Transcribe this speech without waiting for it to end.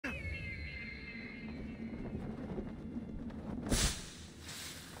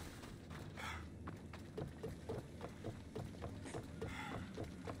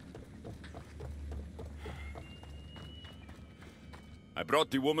I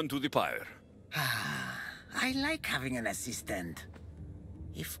brought the woman to the pyre. I like having an assistant.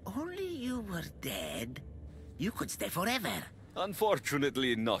 If only you were dead, you could stay forever.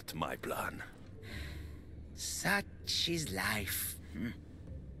 Unfortunately, not my plan. Such is life.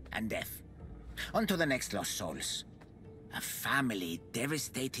 And death. On to the next lost souls. A family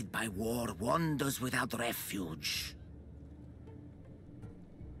devastated by war wanders without refuge.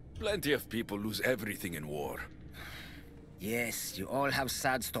 Plenty of people lose everything in war. Yes, you all have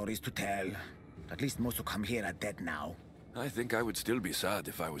sad stories to tell. At least most who come here are dead now. I think I would still be sad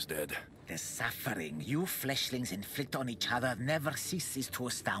if I was dead. The suffering you fleshlings inflict on each other never ceases to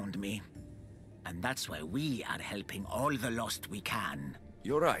astound me. And that's why we are helping all the lost we can.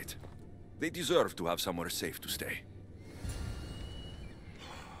 You're right. They deserve to have somewhere safe to stay.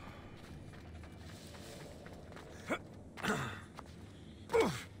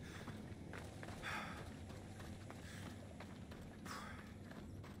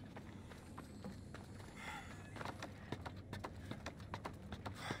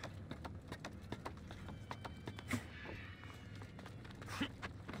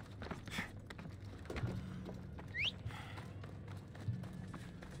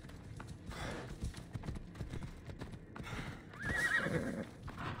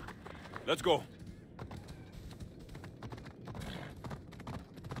 Let's go.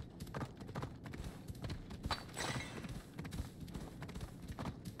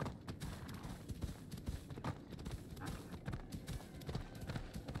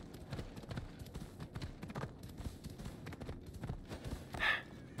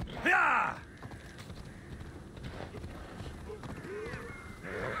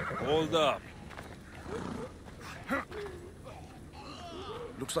 Hold up.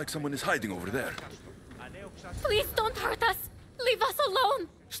 Looks like someone is hiding over there. Please don't hurt us! Leave us alone!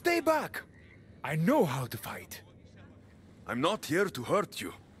 Stay back! I know how to fight. I'm not here to hurt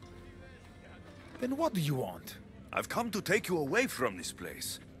you. Then what do you want? I've come to take you away from this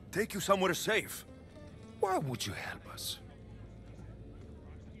place. Take you somewhere safe. Why would you help us?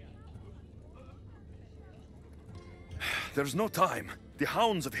 There's no time. The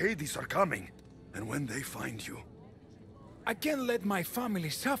hounds of Hades are coming. And when they find you... I can't let my family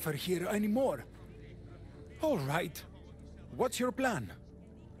suffer here anymore. All right. What's your plan?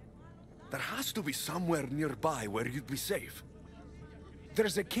 There has to be somewhere nearby where you'd be safe.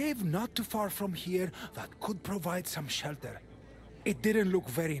 There's a cave not too far from here that could provide some shelter. It didn't look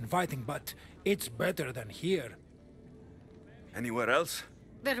very inviting, but it's better than here. Anywhere else?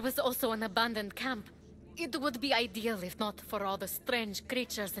 There was also an abandoned camp. It would be ideal if not for all the strange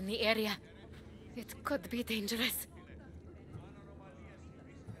creatures in the area. It could be dangerous.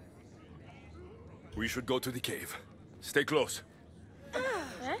 We should go to the cave. Stay close.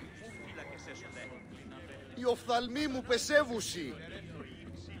 Οι οφθαλμοί μου πεσεύουσι.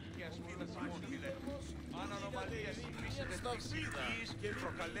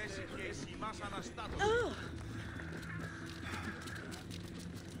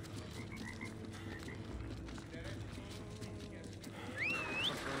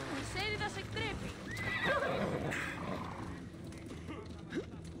 Η σέριδας εκτρέπει.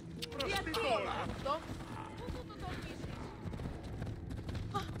 Γιατί αυτό? Πού το τολμήσεις?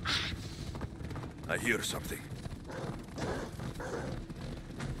 I hear something.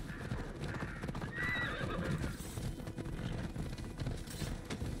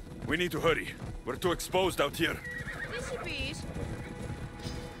 We need to hurry. We're too exposed out here. Τι συμπείς?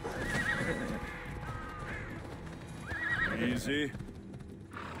 Easy.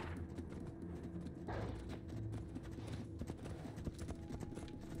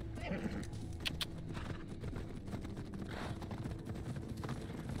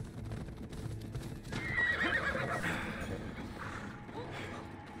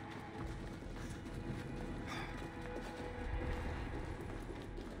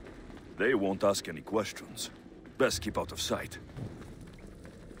 They won't ask any questions. Best keep out of sight.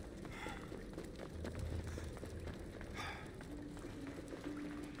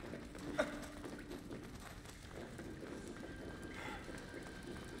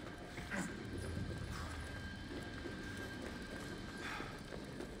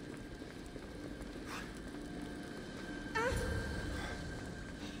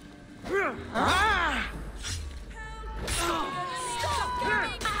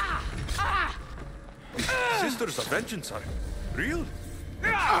 Sisters of Vengeance are real?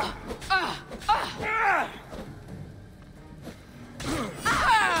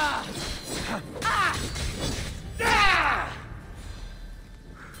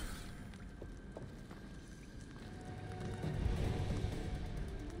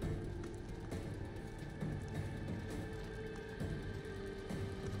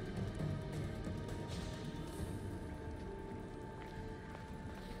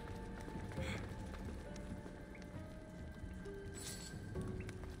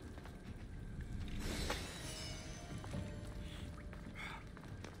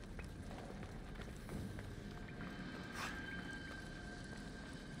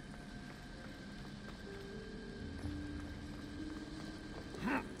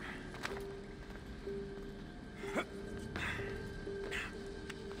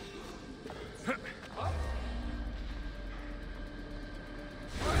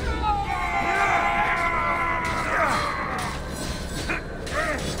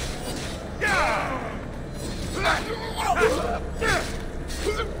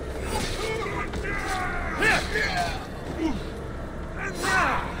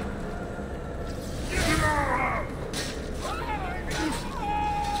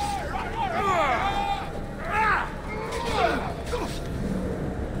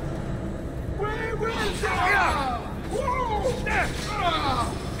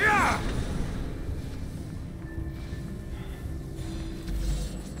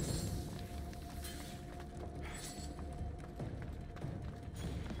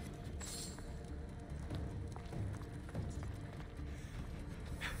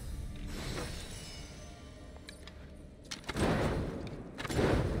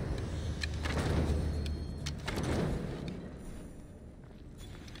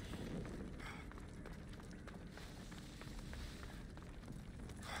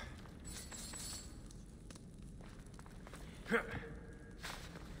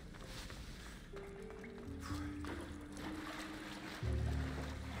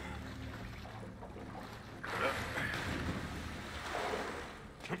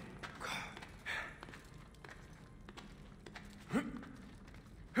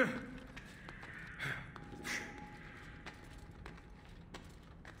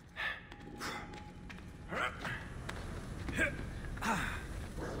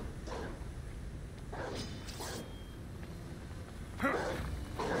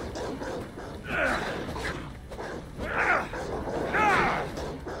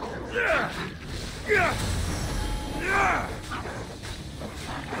 Yeah!